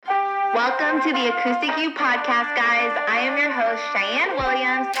Welcome to the Acoustic You podcast, guys. I am your host, Cheyenne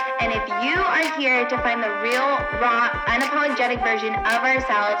Williams, and if you are here to find the real, raw, unapologetic version of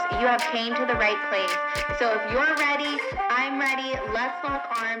ourselves, you have came to the right place. So if you're ready, I'm ready. Let's lock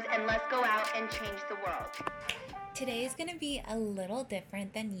arms and let's go out and change the world. Today is going to be a little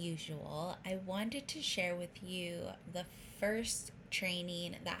different than usual. I wanted to share with you the first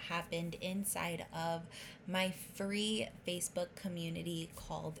training that happened inside of my free Facebook community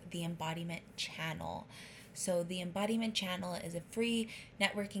called the Embodiment Channel. So, the Embodiment Channel is a free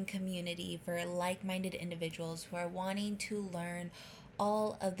networking community for like minded individuals who are wanting to learn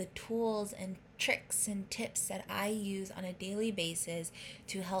all of the tools and tricks and tips that I use on a daily basis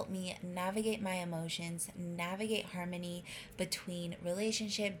to help me navigate my emotions, navigate harmony between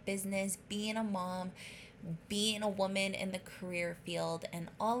relationship, business, being a mom, being a woman in the career field, and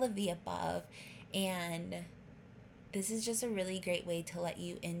all of the above. And this is just a really great way to let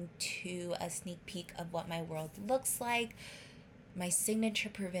you into a sneak peek of what my world looks like, my signature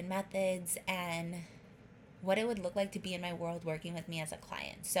proven methods, and what it would look like to be in my world working with me as a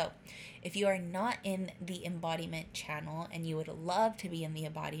client. So if you are not in the Embodiment Channel and you would love to be in the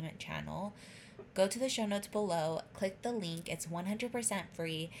Embodiment Channel, go to the show notes below, click the link. It's 100%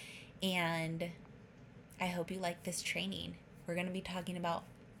 free, and I hope you like this training. We're going to be talking about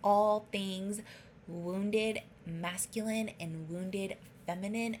all things wounded masculine and wounded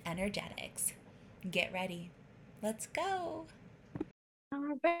feminine energetics. Get ready. Let's go.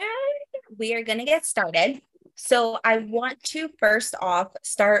 All right. We are going to get started. So I want to first off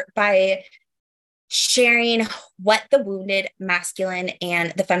start by sharing what the wounded masculine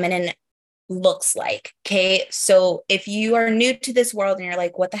and the feminine looks like. Okay. So if you are new to this world and you're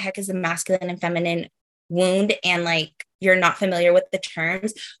like, what the heck is the masculine and feminine wound? And like, you're not familiar with the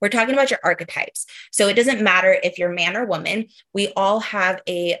terms, we're talking about your archetypes. So it doesn't matter if you're man or woman, we all have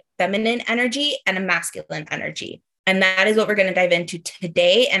a feminine energy and a masculine energy. And that is what we're going to dive into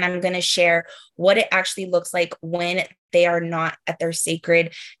today. And I'm going to share what it actually looks like when they are not at their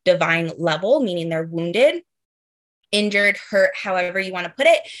sacred divine level, meaning they're wounded, injured, hurt, however you want to put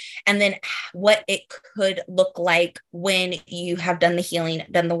it. And then what it could look like when you have done the healing,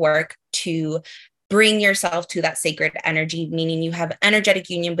 done the work to bring yourself to that sacred energy, meaning you have energetic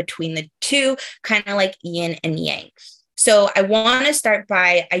union between the two, kind of like yin and yang. So I want to start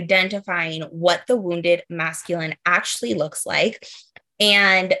by identifying what the wounded masculine actually looks like.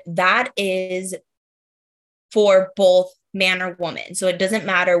 And that is for both man or woman. So it doesn't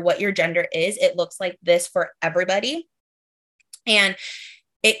matter what your gender is. It looks like this for everybody. And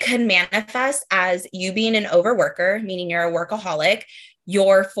it can manifest as you being an overworker, meaning you're a workaholic,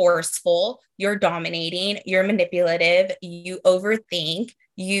 you're forceful, you're dominating, you're manipulative, you overthink,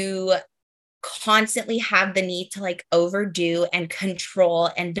 you constantly have the need to like overdo and control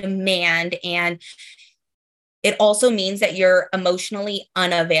and demand. And it also means that you're emotionally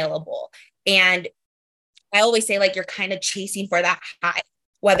unavailable. And I always say, like, you're kind of chasing for that high,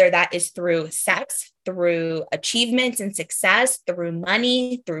 whether that is through sex, through achievements and success, through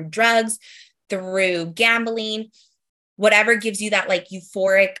money, through drugs, through gambling, whatever gives you that like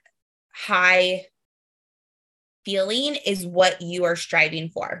euphoric high feeling is what you are striving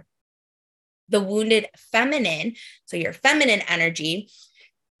for. The wounded feminine, so your feminine energy,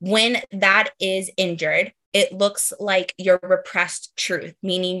 when that is injured, it looks like your repressed truth,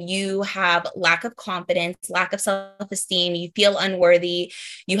 meaning you have lack of confidence, lack of self-esteem, you feel unworthy,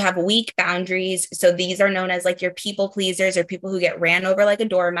 you have weak boundaries. So these are known as like your people pleasers or people who get ran over like a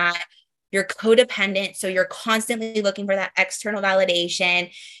doormat. You're codependent. So you're constantly looking for that external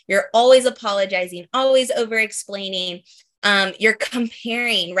validation. You're always apologizing, always over explaining. You're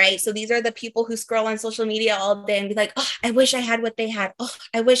comparing, right? So these are the people who scroll on social media all day and be like, oh, I wish I had what they had. Oh,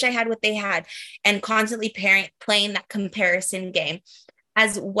 I wish I had what they had. And constantly playing that comparison game,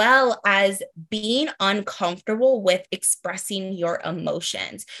 as well as being uncomfortable with expressing your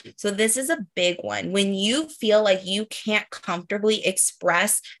emotions. So this is a big one. When you feel like you can't comfortably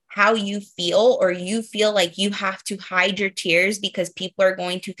express how you feel, or you feel like you have to hide your tears because people are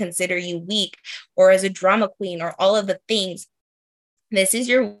going to consider you weak or as a drama queen or all of the things, this is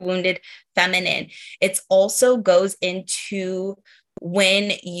your wounded feminine. It also goes into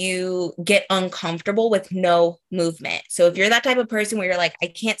when you get uncomfortable with no movement. So if you're that type of person where you're like, I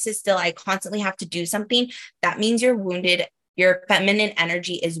can't sit still, I constantly have to do something, that means you're wounded. Your feminine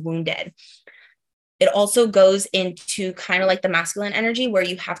energy is wounded. It also goes into kind of like the masculine energy where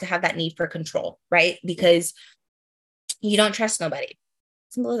you have to have that need for control, right? Because you don't trust nobody.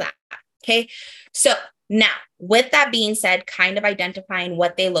 Simple as that. Okay. So now, with that being said, kind of identifying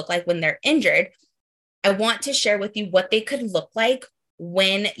what they look like when they're injured, I want to share with you what they could look like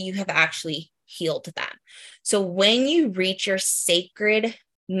when you have actually healed them. So when you reach your sacred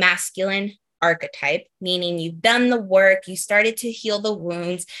masculine archetype, meaning you've done the work, you started to heal the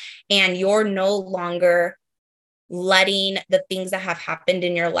wounds, and you're no longer letting the things that have happened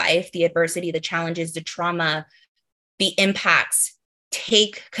in your life, the adversity, the challenges, the trauma, the impacts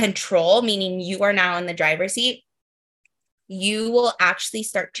take control, meaning you are now in the driver's seat, you will actually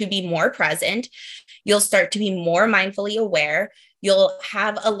start to be more present. You'll start to be more mindfully aware. You'll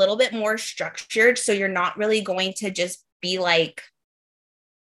have a little bit more structured. So you're not really going to just be like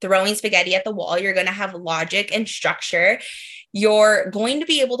throwing spaghetti at the wall. You're going to have logic and structure. You're going to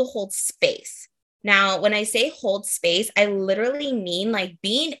be able to hold space. Now, when I say hold space, I literally mean like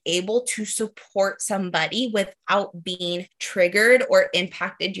being able to support somebody without being triggered or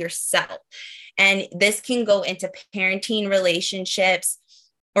impacted yourself. And this can go into parenting, relationships,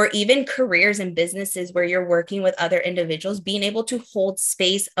 or even careers and businesses where you're working with other individuals, being able to hold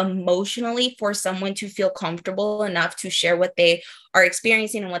space emotionally for someone to feel comfortable enough to share what they are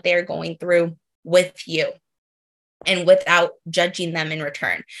experiencing and what they are going through with you, and without judging them in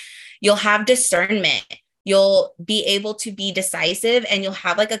return. You'll have discernment. You'll be able to be decisive, and you'll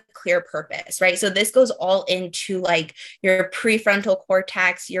have like a clear purpose, right? So this goes all into like your prefrontal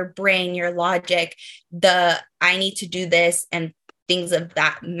cortex, your brain, your logic, the I need to do this, and things of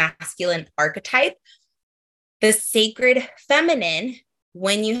that masculine archetype. The sacred feminine,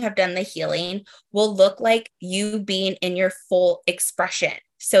 when you have done the healing, will look like you being in your full expression.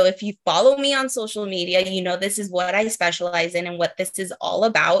 So if you follow me on social media, you know this is what I specialize in and what this is all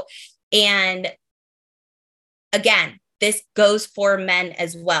about. And again, this goes for men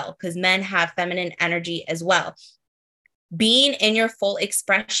as well, because men have feminine energy as well. Being in your full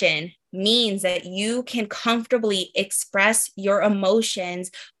expression means that you can comfortably express your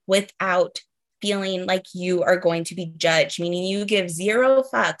emotions without feeling like you are going to be judged, meaning you give zero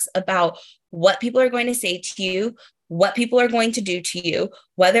fucks about what people are going to say to you, what people are going to do to you,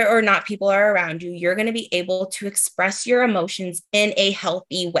 whether or not people are around you. You're going to be able to express your emotions in a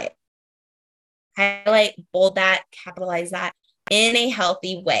healthy way. Highlight, bold that, capitalize that, in a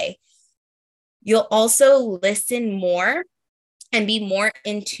healthy way. You'll also listen more and be more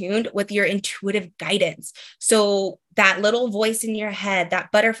in tune with your intuitive guidance. So that little voice in your head,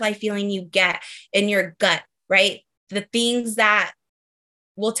 that butterfly feeling you get in your gut, right? The things that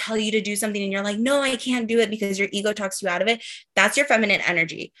will tell you to do something and you're like, no, I can't do it because your ego talks you out of it. That's your feminine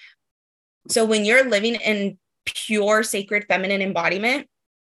energy. So when you're living in pure sacred feminine embodiment,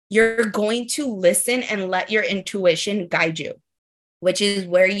 you're going to listen and let your intuition guide you, which is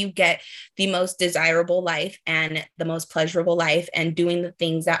where you get the most desirable life and the most pleasurable life, and doing the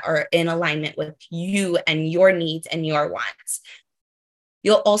things that are in alignment with you and your needs and your wants.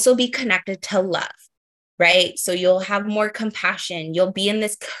 You'll also be connected to love, right? So you'll have more compassion. You'll be in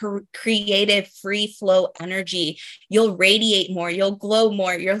this creative, free flow energy. You'll radiate more. You'll glow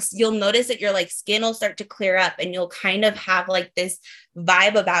more. You'll notice that your like skin will start to clear up, and you'll kind of have like this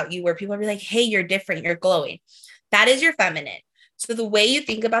vibe about you where people will be like, hey, you're different. You're glowing. That is your feminine. So the way you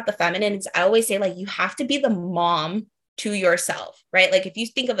think about the feminine is, I always say, like, you have to be the mom to yourself, right? Like if you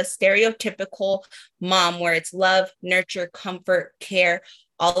think of a stereotypical mom where it's love, nurture, comfort, care,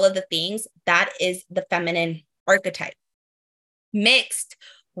 all of the things, that is the feminine archetype, mixed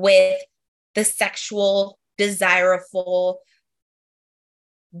with the sexual, desirable,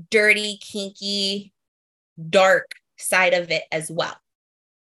 dirty, kinky, dark side of it as well.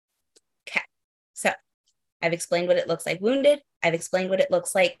 Okay. So I've explained what it looks like wounded. I've explained what it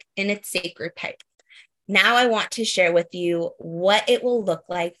looks like in its sacred type. Now I want to share with you what it will look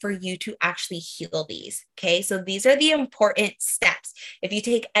like for you to actually heal these. Okay. So these are the important steps. If you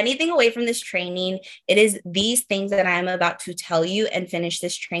take anything away from this training, it is these things that I'm about to tell you and finish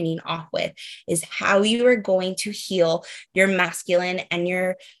this training off with, is how you are going to heal your masculine and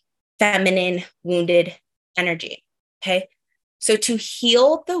your feminine wounded energy. Okay. So to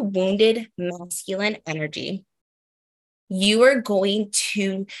heal the wounded masculine energy, you are going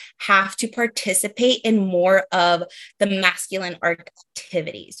to have to participate in more of the masculine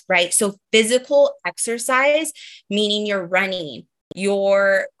activities, right? So physical exercise, meaning you're running,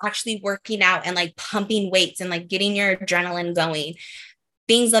 you're actually working out and like pumping weights and like getting your adrenaline going,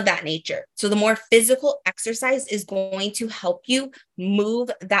 things of that nature. So the more physical exercise is going to help you move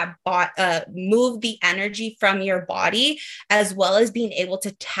move the energy from your body, as well as being able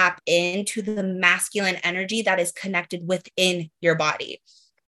to tap into the masculine energy that is connected within your body.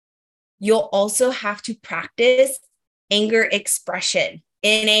 You'll also have to practice anger expression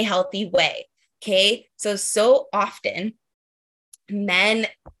in a healthy way. Okay. So often men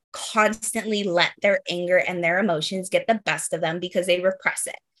constantly let their anger and their emotions get the best of them because they repress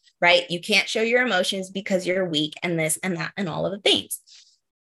it, right? You can't show your emotions because you're weak and this and that and all of the things.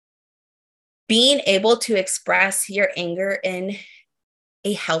 Being able to express your anger in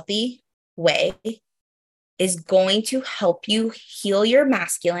a healthy way is going to help you heal your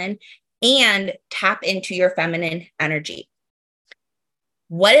masculine and tap into your feminine energy.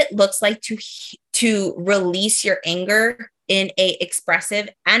 What it looks like to release your anger in a expressive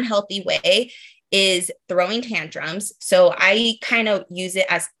and healthy way is throwing tantrums. So I kind of use it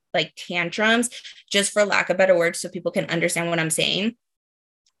as like tantrums, just for lack of better words, so people can understand what I'm saying.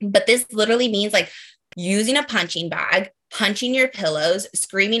 But this literally means like using a punching bag, punching your pillows,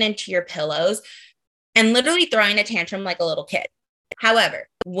 screaming into your pillows, and literally throwing a tantrum like a little kid. However,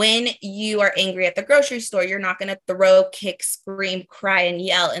 when you are angry at the grocery store, you're not going to throw, kick, scream, cry, and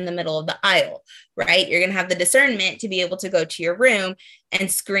yell in the middle of the aisle, right? You're going to have the discernment to be able to go to your room and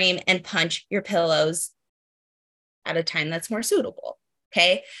scream and punch your pillows at a time that's more suitable,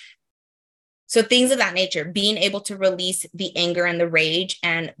 okay? So things of that nature, being able to release the anger and the rage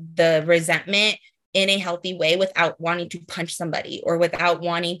and the resentment in a healthy way without wanting to punch somebody or without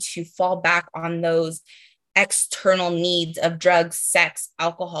wanting to fall back on those external needs of drugs, sex,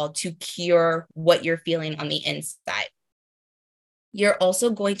 alcohol to cure what you're feeling on the inside. You're also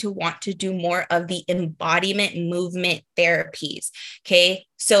going to want to do more of the embodiment movement therapies. Okay.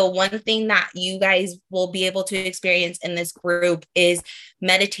 So one thing that you guys will be able to experience in this group is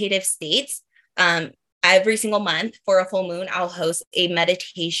meditative states. Every single month for a full moon, I'll host a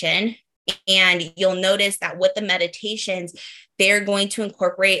meditation, and you'll notice that with the meditations, they're going to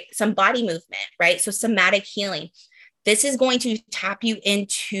incorporate some body movement, right? So somatic healing. This is going to tap you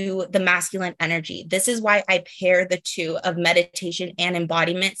into the masculine energy. This is why I pair the two of meditation and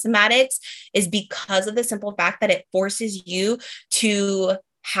embodiment somatics, is because of the simple fact that it forces you to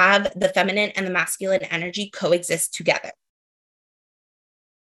have the feminine and the masculine energy coexist together.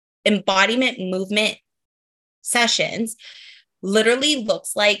 Embodiment movement sessions literally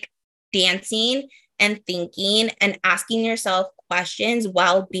looks like dancing and thinking and asking yourself questions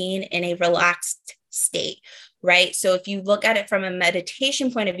while being in a relaxed state, right? So if you look at it from a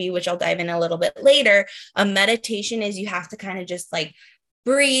meditation point of view, which I'll dive in a little bit later, a meditation is you have to kind of just like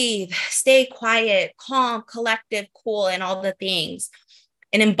breathe, stay quiet, calm, collective, cool, and all the things.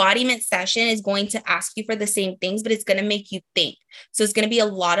 An embodiment session is going to ask you for the same things, but it's going to make you think. So it's going to be a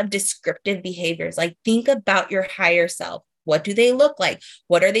lot of descriptive behaviors, like think about your higher self. What do they look like?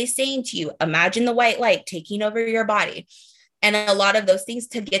 What are they saying to you? Imagine the white light taking over your body. And a lot of those things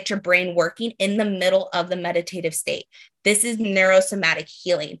to get your brain working in the middle of the meditative state. This is neurosomatic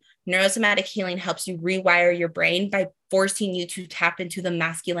healing. Neurosomatic healing helps you rewire your brain by forcing you to tap into the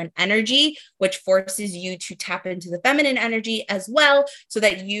masculine energy, which forces you to tap into the feminine energy as well, so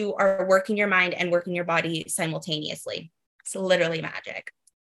that you are working your mind and working your body simultaneously. It's literally magic.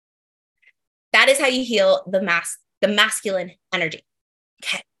 That is how you heal the masculine energy.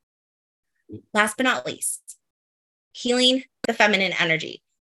 Okay. Last but not least, healing the feminine energy.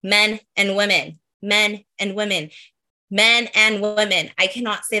 Men and women, men and women, men and women. I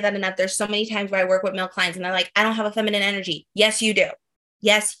cannot say that enough. There's so many times where I work with male clients and they're like, I don't have a feminine energy. Yes, you do.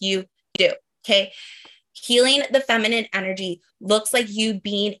 Yes, you do. Okay. Healing the feminine energy looks like you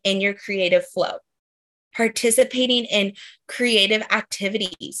being in your creative flow, participating in creative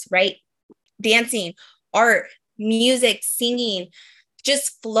activities, right? Dancing, art, music, singing,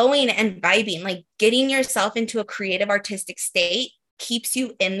 just flowing and vibing, like getting yourself into a creative artistic state keeps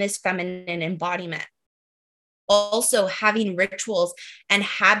you in this feminine embodiment. Also, having rituals and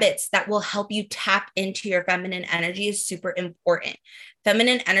habits that will help you tap into your feminine energy is super important.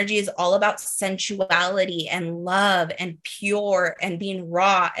 Feminine energy is all about sensuality and love and pure and being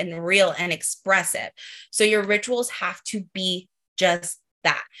raw and real and expressive. So your rituals have to be just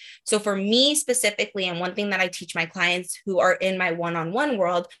that. So for me specifically, and one thing that I teach my clients who are in my one-on-one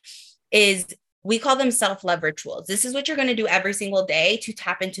world is we call them self-love rituals. This is what you're going to do every single day to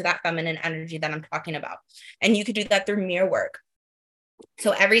tap into that feminine energy that I'm talking about. And you could do that through mirror work.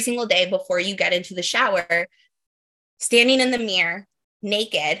 So every single day before you get into the shower, standing in the mirror,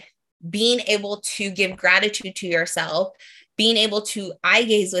 naked, being able to give gratitude to yourself, being able to eye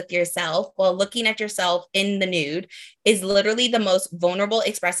gaze with yourself while looking at yourself in the nude is literally the most vulnerable,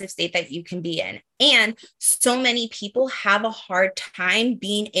 expressive state that you can be in. And so many people have a hard time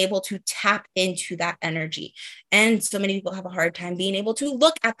being able to tap into that energy. And so many people have a hard time being able to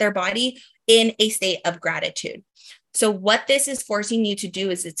look at their body in a state of gratitude. So what this is forcing you to do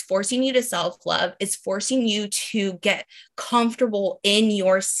is it's forcing you to self-love. It's forcing you to get comfortable in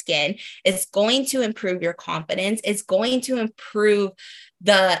your skin. It's going to improve your confidence. It's going to improve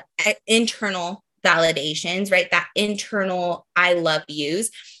the internal validations, right? That internal I love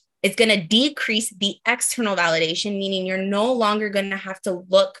yous. It's going to decrease the external validation, meaning you're no longer going to have to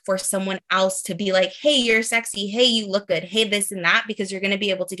look for someone else to be like, hey, you're sexy. Hey, you look good. Hey, this and that, because you're going to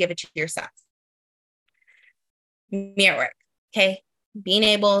be able to give it to yourself. Mirror work. Okay. Being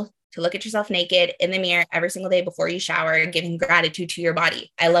able to look at yourself naked in the mirror every single day before you shower, giving gratitude to your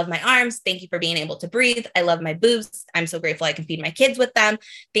body. I love my arms. Thank you for being able to breathe. I love my boobs. I'm so grateful I can feed my kids with them,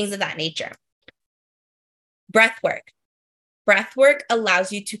 things of that nature. Breath work. Breath work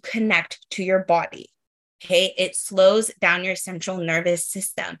allows you to connect to your body. Okay. It slows down your central nervous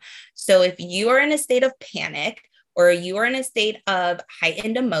system. So if you are in a state of panic, or you are in a state of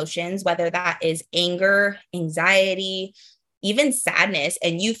heightened emotions, whether that is anger, anxiety, even sadness,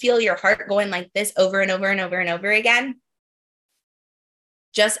 and you feel your heart going like this over and over and over and over again,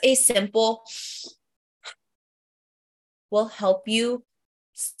 just a simple will help you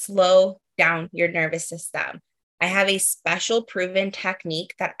slow down your nervous system. I have a special proven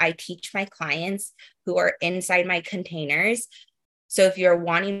technique that I teach my clients who are inside my containers. So if you're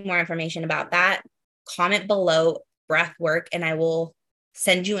wanting more information about that, comment below breath work and I will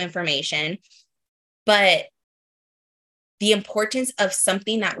send you information. But the importance of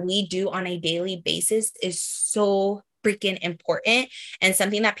something that we do on a daily basis is so freaking important and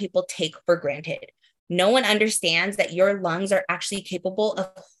something that people take for granted. No one understands that your lungs are actually capable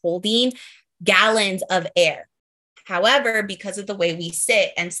of holding gallons of air. However, because of the way we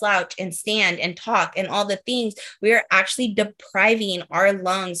sit and slouch and stand and talk and all the things, we are actually depriving our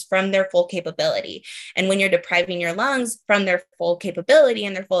lungs from their full capability. And when you're depriving your lungs from their full capability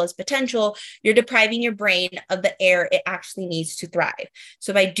and their fullest potential, you're depriving your brain of the air it actually needs to thrive.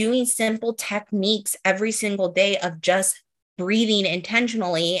 So by doing simple techniques every single day of just breathing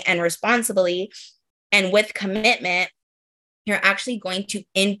intentionally and responsibly and with commitment, you're actually going to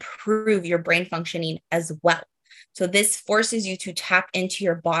improve your brain functioning as well. So this forces you to tap into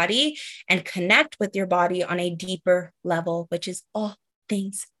your body and connect with your body on a deeper level, which is all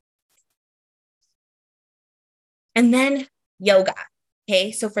things. And then yoga.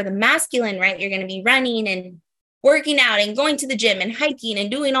 Okay. So for the masculine, right, you're going to be running and working out and going to the gym and hiking and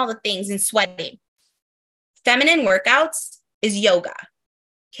doing all the things and sweating. Feminine workouts is yoga.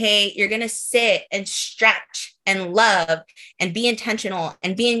 Okay, you're going to sit and stretch and love and be intentional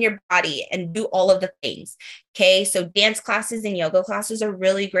and be in your body and do all of the things. Okay, so dance classes and yoga classes are a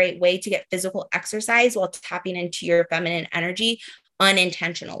really great way to get physical exercise while tapping into your feminine energy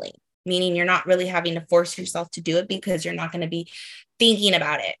unintentionally, meaning you're not really having to force yourself to do it because you're not going to be thinking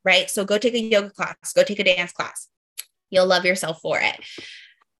about it, right? So go take a yoga class, go take a dance class. You'll love yourself for it.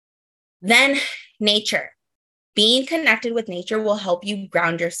 Then nature. Being connected with nature will help you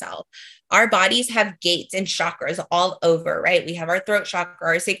ground yourself. Our bodies have gates and chakras all over, right? We have our throat chakra,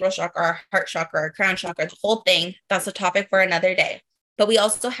 our sacral chakra, our heart chakra, our crown chakra, the whole thing. That's a topic for another day. But we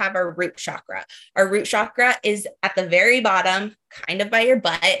also have our root chakra. Our root chakra is at the very bottom, kind of by your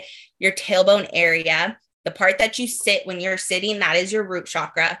butt, your tailbone area. The part that you sit when you're sitting, that is your root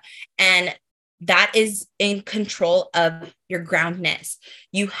chakra. And that is in control of your groundness.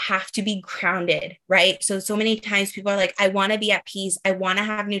 You have to be grounded, right? So many times people are like, I want to be at peace. I want to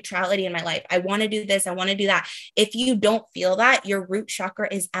have neutrality in my life. I want to do this. I want to do that. If you don't feel that, your root chakra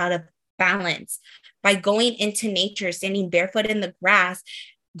is out of balance. By going into nature, standing barefoot in the grass,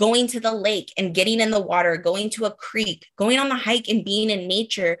 going to the lake and getting in the water, going to a creek, going on the hike and being in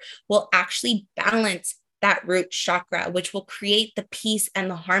nature will actually balance that root chakra, which will create the peace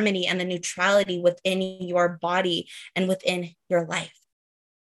and the harmony and the neutrality within your body and within your life.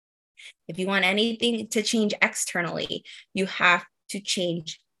 If you want anything to change externally, you have to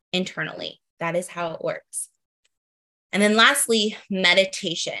change internally. That is how it works. And then lastly,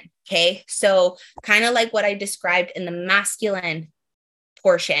 meditation. Okay. So kind of like what I described in the masculine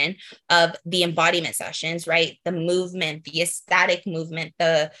portion of the embodiment sessions, right? The movement, the ecstatic movement,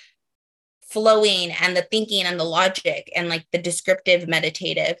 the flowing and the thinking and the logic and like the descriptive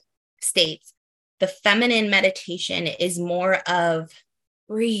meditative states. The feminine meditation is more of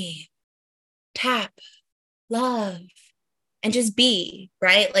breathe, tap, love, and just be,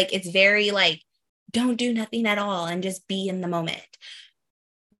 right? Like it's very like, don't do nothing at all and just be in the moment.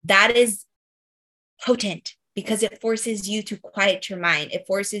 That is potent because it forces you to quiet your mind. It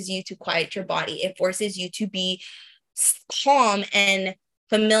forces you to quiet your body. It forces you to be calm and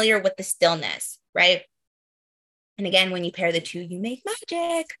familiar with the stillness, right? And again, when you pair the two, you make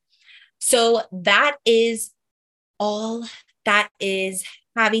magic. So that is all that is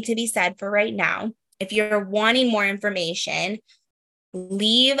having to be said for right now. If you're wanting more information,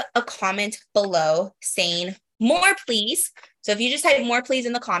 leave a comment below saying more, please. So if you just type more, please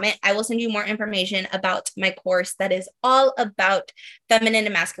in the comment, I will send you more information about my course that is all about feminine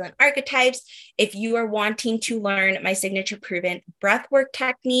and masculine archetypes. If you are wanting to learn my signature proven breathwork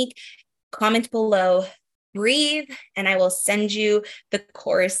technique, comment below, breathe, and I will send you the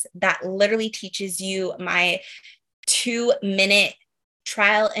course that literally teaches you my 2-minute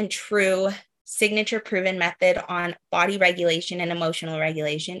trial and true signature proven method on body regulation and emotional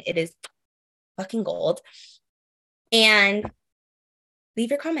regulation. It is fucking gold. And leave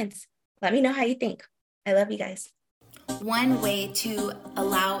your comments. Let me know how you think. I love you guys. One way to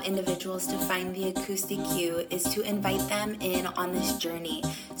allow individuals to find the acoustic cue is to invite them in on this journey.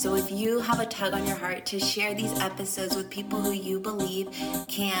 So if you have a tug on your heart to share these episodes with people who you believe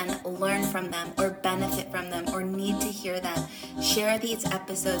can learn from them or benefit from them or need to hear them, share these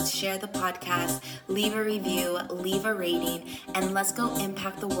episodes, share the podcast, leave a review, leave a rating, and let's go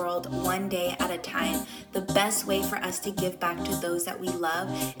impact the world one day at a time. The best way for us to give back to those that we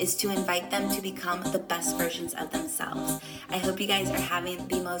love is to invite them to become the best versions of themselves. I hope you guys are having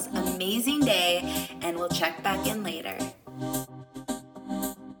the most amazing day, and we'll check back in later.